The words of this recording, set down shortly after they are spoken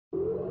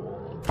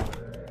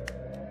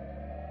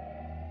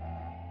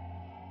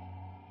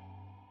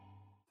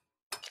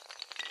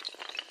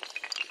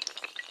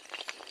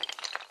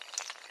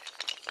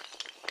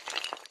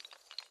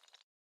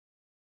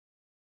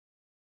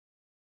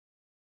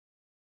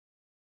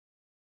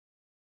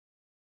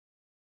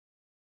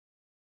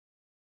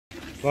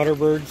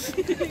Butterbirds.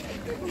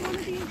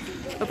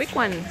 A big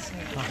one.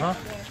 Uh-huh.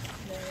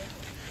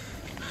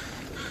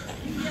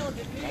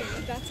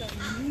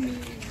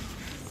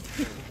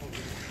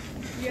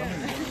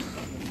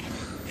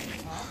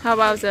 How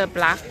about the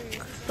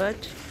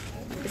blackbird?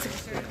 It's a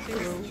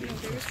crow.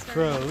 It's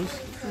crows.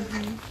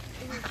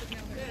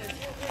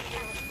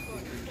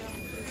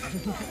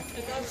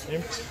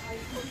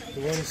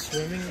 The ones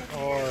swimming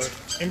are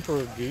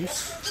emperor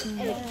goose.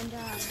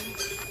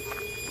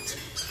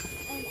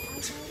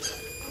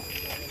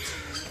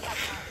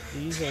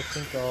 These I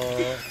think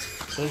are,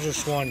 those are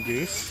swan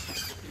goose.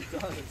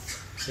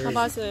 How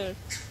about the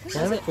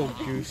barnacle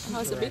goose?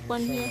 how's the big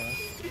one here?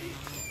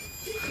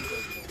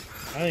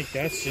 I think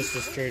that's just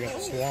a straight up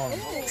swan.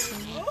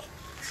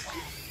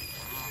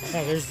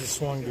 Oh, there's the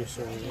swan goose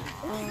over there.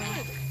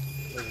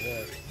 Over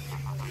there.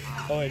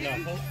 Oh wait,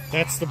 no.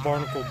 That's the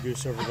barnacle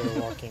goose over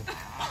there walking.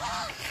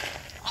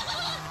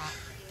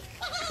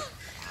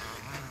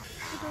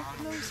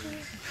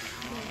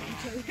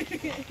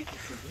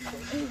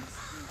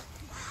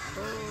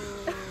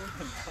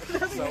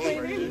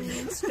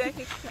 Stack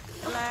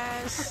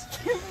glass.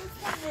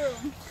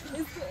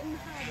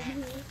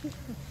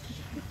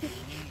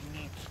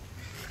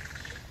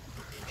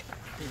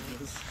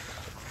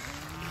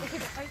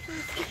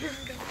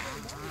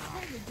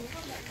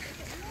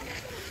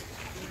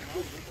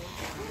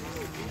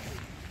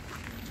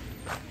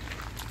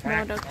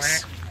 More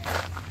ducks.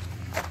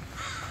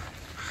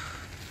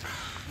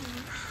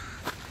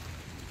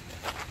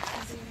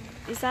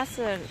 Is that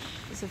the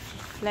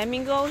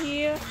flamingo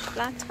here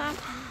last time?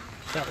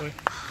 That way.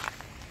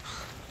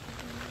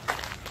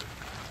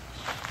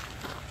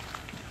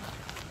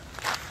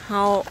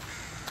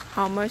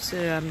 How much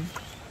the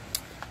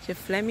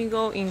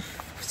flamingo in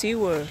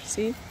silver?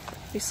 See,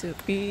 it's a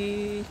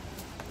big.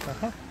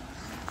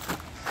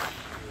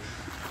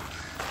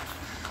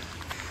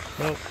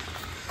 Nope.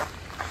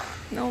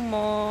 No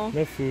more.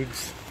 No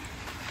foods.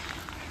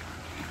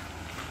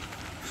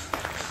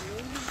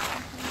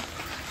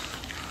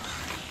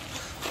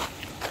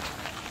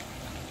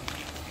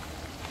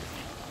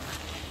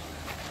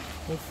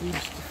 No foods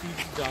to feed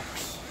the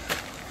ducks.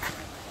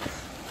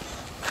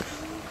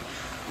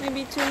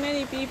 Maybe too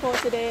many people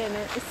today, and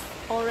it's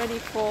already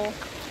full.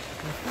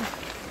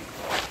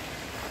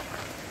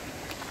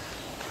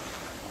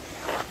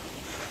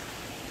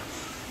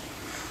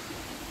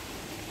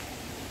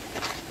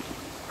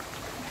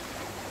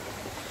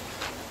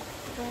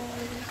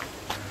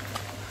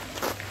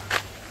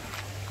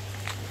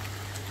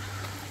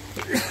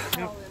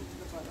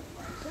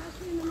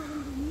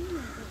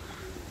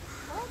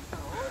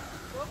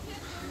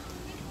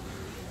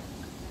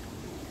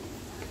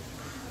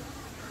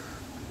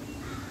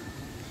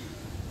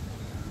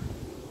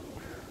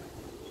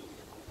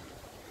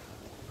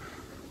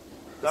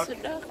 The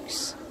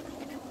ducks.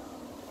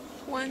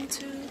 1,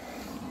 2.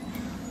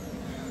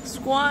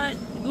 Squat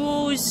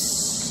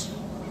goose.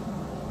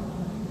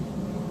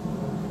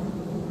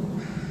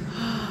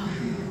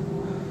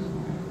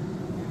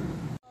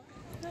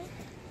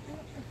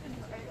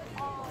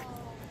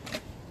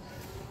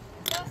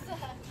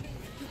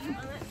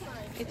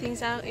 It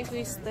turns out if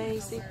we stay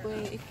this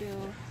way, it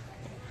will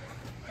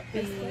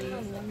be.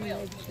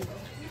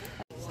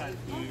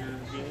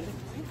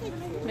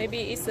 Maybe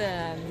it's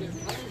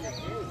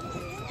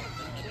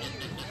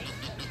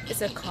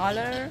a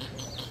color.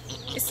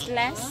 It's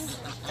less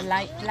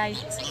light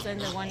than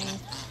the one.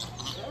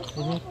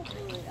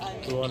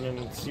 The one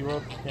in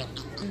SeaWorld? Yeah.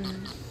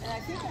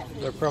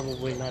 They're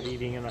probably not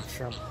eating enough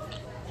shrimp.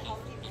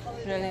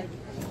 Really?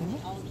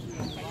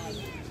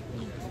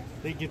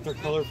 They get their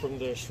color from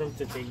the shrimp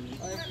that they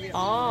eat.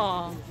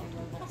 Oh.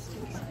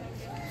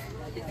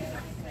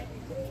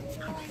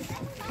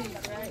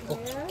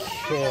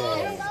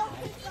 Okay.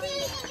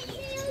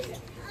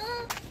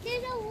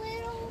 There's a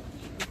little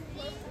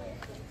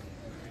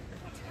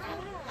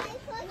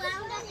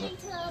wound up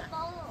into a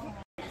bowl.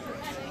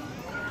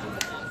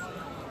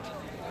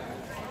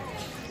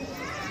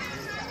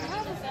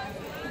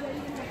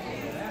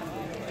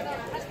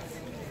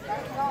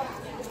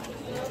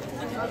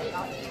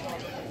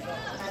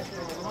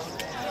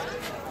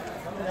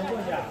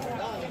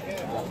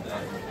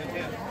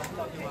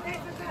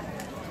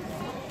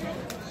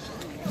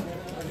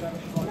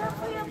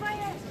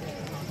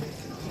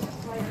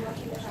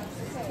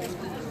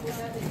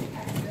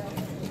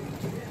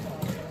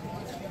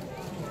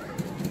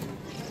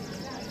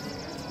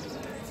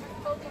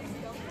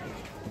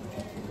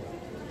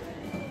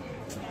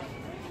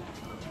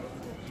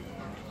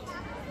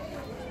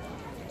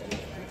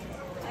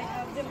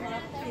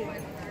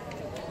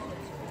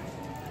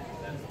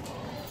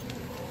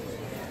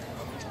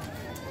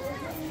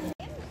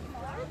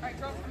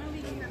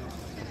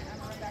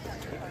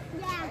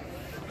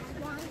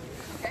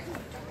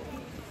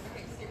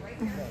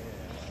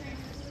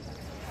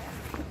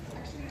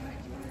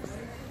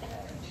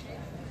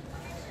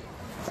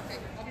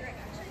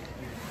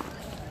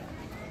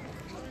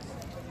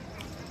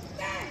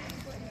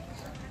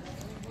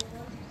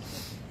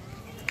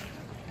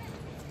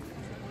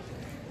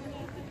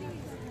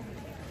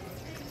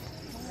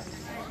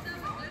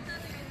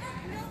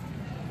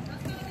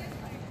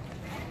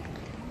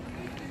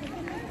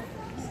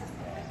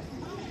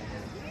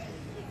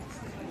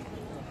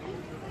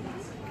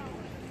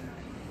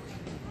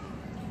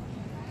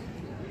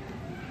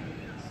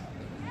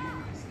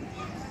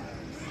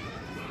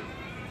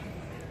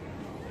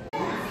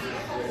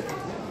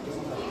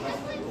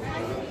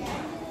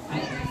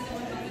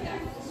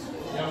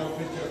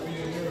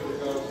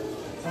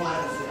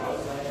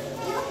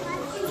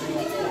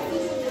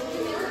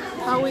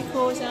 How we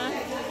call that?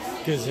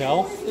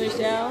 Gazelle.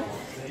 Gazelle.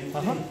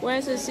 Uh-huh.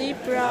 Where's the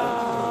zebra?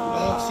 I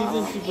don't see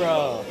the zebra.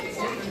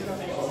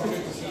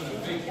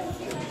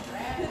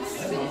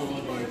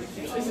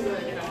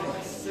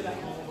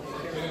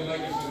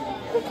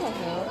 Look at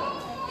her.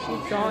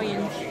 She's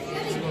drawing.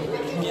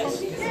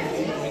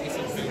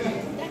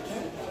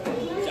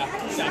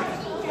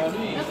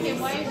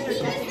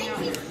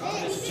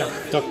 Duck,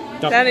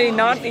 duck. That is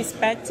not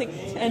expected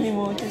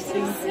anymore to see.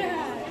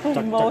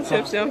 Most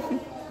of them.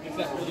 We've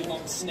got a really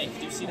long snake.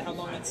 Do you see how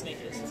long that snake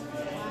is?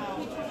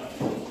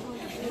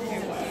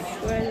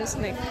 Where's the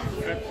snake?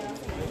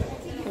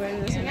 Where's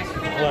the snake?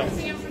 What?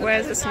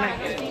 Where's the snake?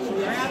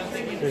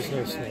 There's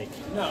no snake.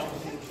 No.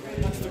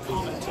 That's the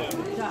common too.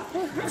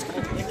 It's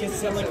called the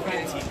gazelle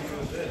granty.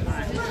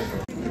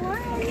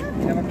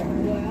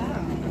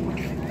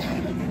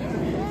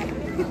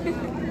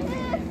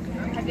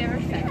 Have you ever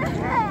fed her?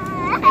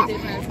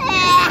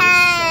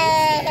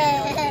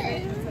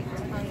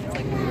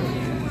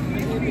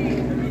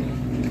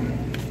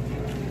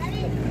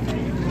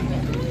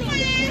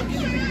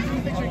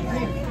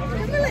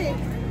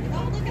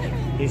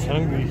 He's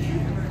hungry.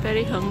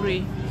 Very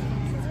hungry.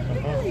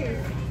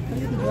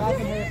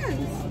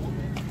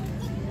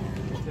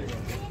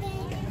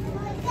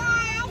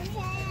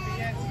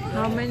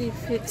 How many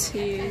fish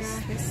is?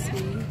 Let's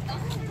see.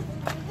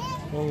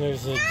 Well,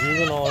 there's a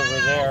juvenile over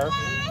there.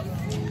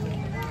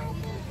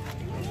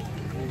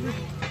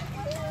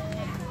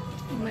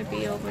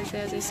 Maybe over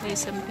there they say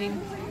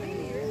something.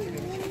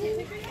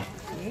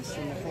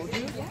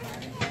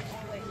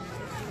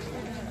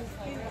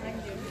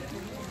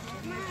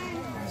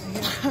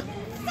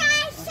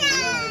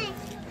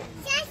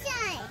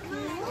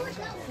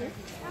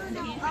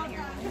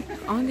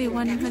 Only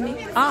one,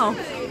 honey. Oh,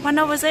 one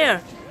over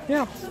there.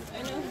 Yeah.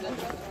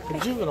 A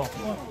juvenile.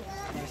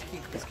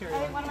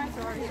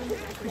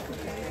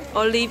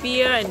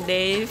 Olivia and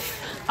Dave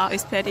are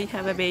expecting to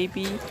have a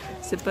baby.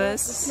 The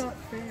bus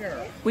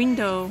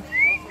window.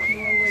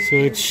 So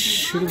it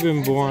should have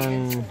been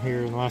born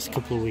here in the last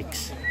couple of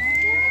weeks.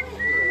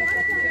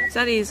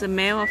 That is a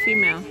male or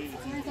female?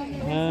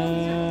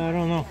 I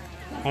don't know.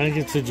 I think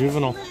it's a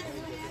juvenile.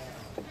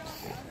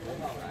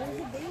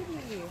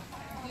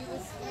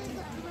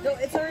 No,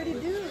 it's already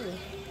due.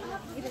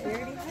 We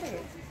already had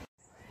it.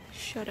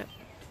 Shut up.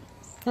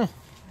 Huh.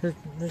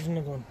 There's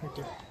another one right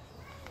there.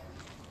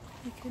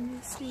 Can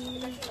you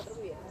see?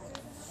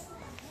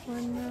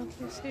 One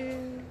over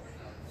here.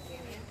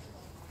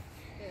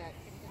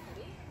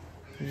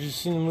 Have you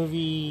seen the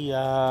movie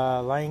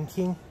Lion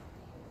King?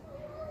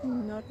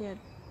 Not yet.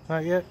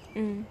 Not yet?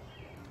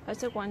 I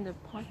just want the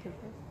part of it.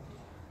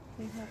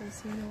 We haven't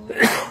seen all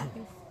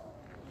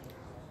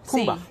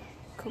Kumba.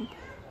 Kumba.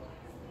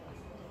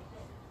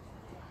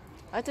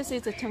 I just see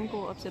the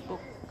jungle of the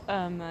book.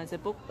 The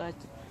book,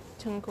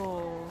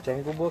 Jungle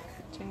Jungle Book?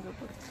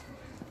 Book.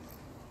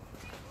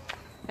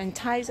 And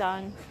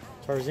Tarzan.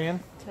 Tarzan?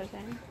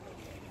 Tarzan.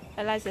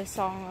 I like the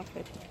song of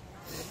it.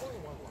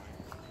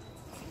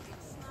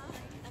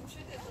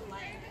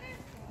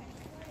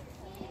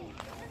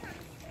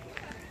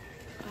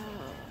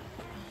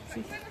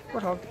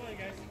 What hog?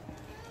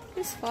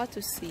 It's far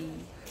to see.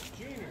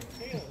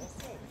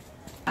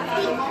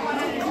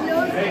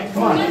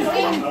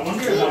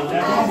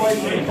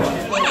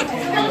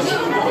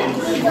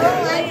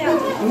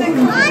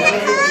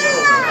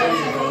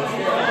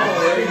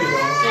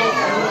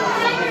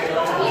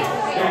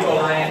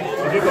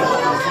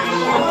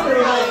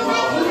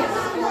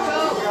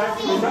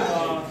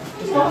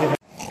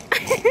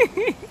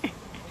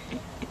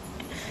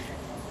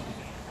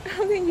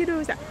 How can you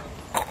do that?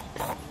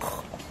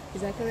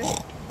 Is that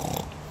correct?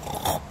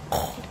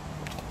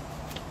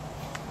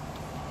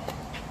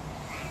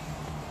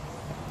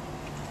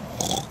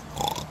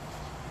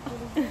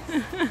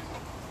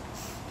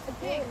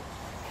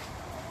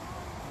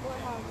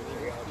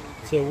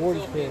 It's a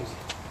warty pig.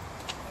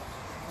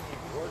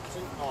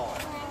 Oh,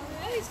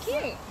 he's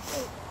cute.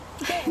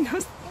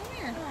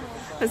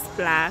 It's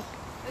black.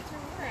 That's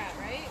where we're at,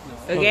 right?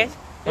 Okay.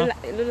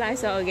 It looks like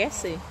so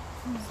aggressive.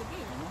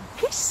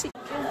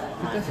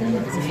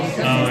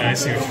 Oh, I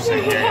see what you're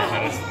saying. Yeah,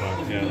 that is the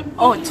bug, yeah.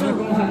 Oh, two.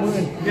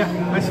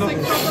 Yeah, I saw it.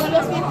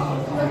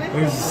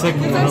 There's a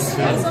second one up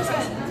there.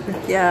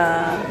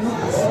 Yeah.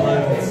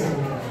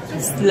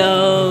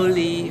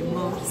 Slowly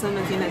move.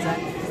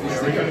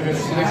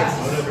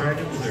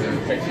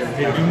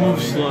 Yeah, you move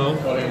slow.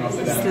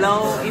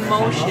 Slow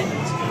emotion.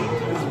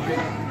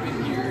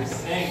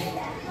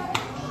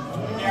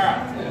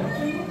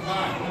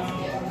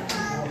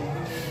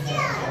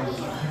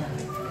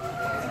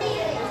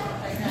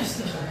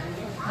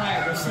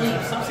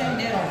 Stop saying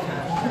that all the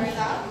time.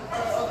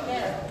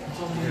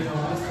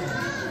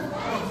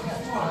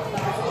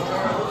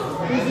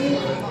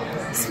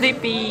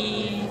 Sleepy.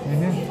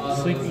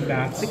 Sleepy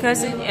bats. Because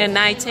it's at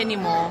night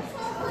anymore.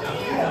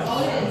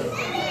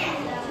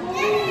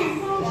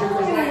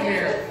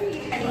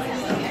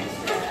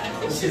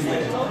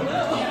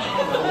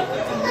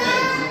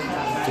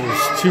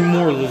 There's two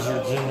more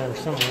lizards in there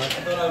somewhere.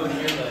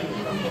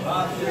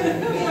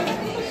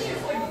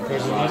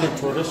 There's Another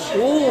tortoise.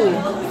 Ooh.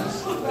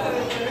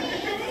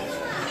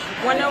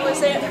 One over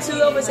there,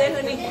 two over there,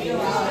 honey.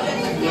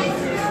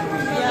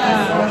 Yeah.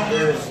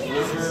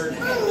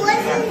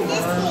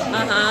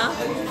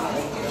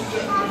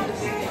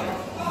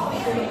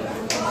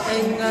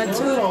 And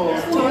two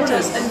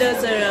tortoises under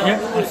the.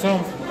 Yeah, I saw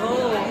them.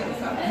 Oh.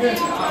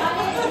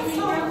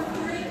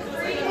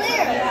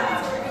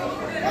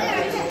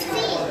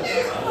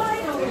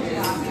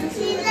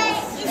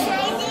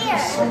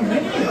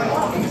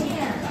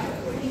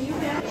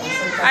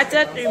 I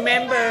just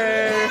remember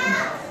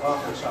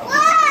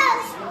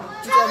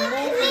the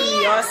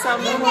movie or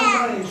some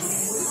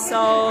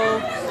so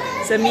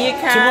the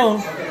meerkat. Timon.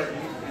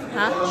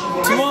 Huh?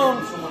 Timon.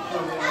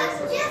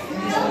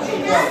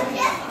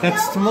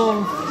 That's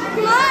Timon.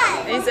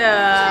 It's a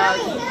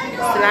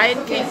Lion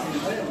King.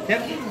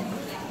 Yep.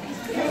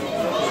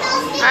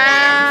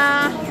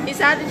 Is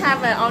that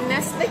have it on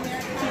Netflix?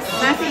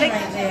 Netflix.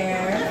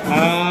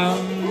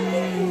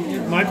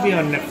 It might be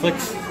on Netflix.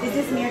 Is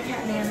this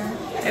meerkat Nana?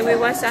 And we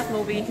watched that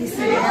movie. You see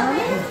the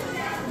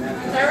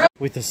animal?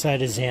 With the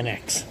side of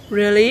Xanax.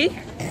 Really?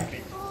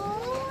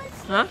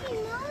 Huh?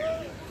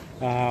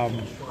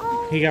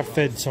 He got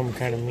fed some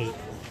kind of meat.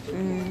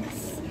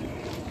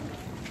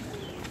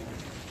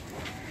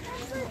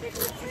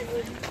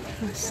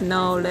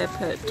 Snow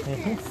leopard.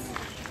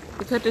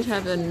 Because it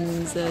have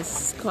the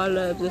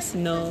color of the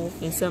snow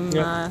and some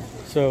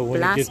So when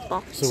glass it gets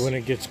box. when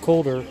it gets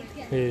colder,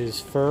 his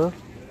fur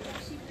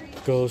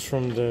goes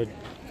from the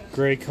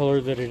gray color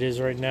that it is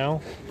right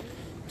now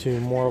to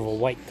more of a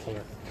white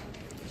color.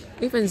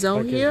 Even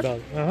zone Like here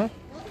his belly.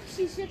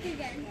 She shook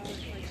again.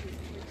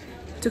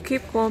 to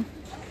keep warm.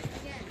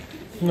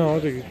 No,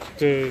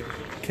 the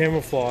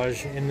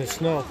camouflage in the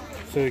snow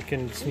so he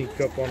can sneak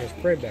up on his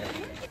prey bear.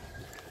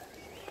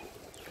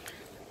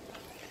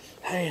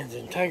 Lions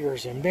and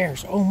tigers and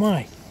bears. Oh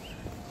my!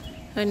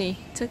 Honey,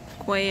 just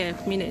wait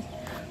a minute.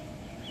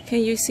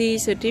 Can you see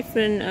the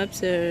difference of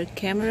the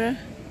camera?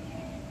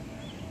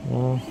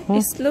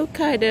 It looks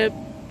kind of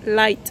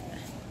light.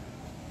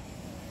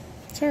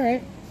 It's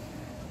alright.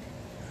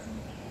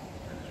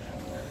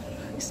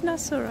 It's not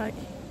so right.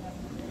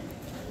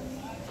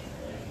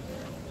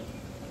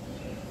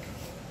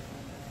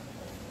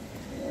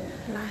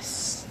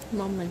 Last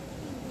moment.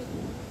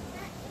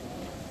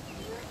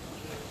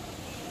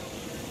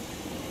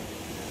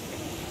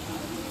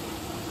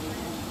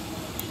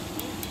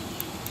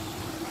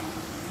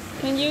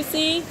 Can you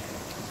see?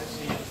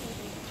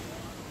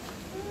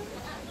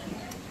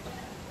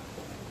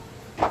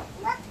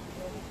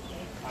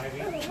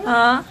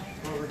 Huh?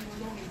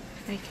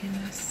 I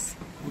cannot see.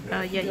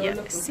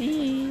 Yeah.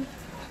 See.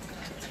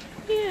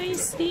 Yeah, I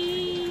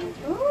see.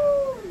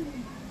 Ooh.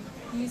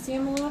 You see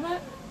him a little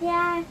bit?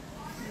 Yeah.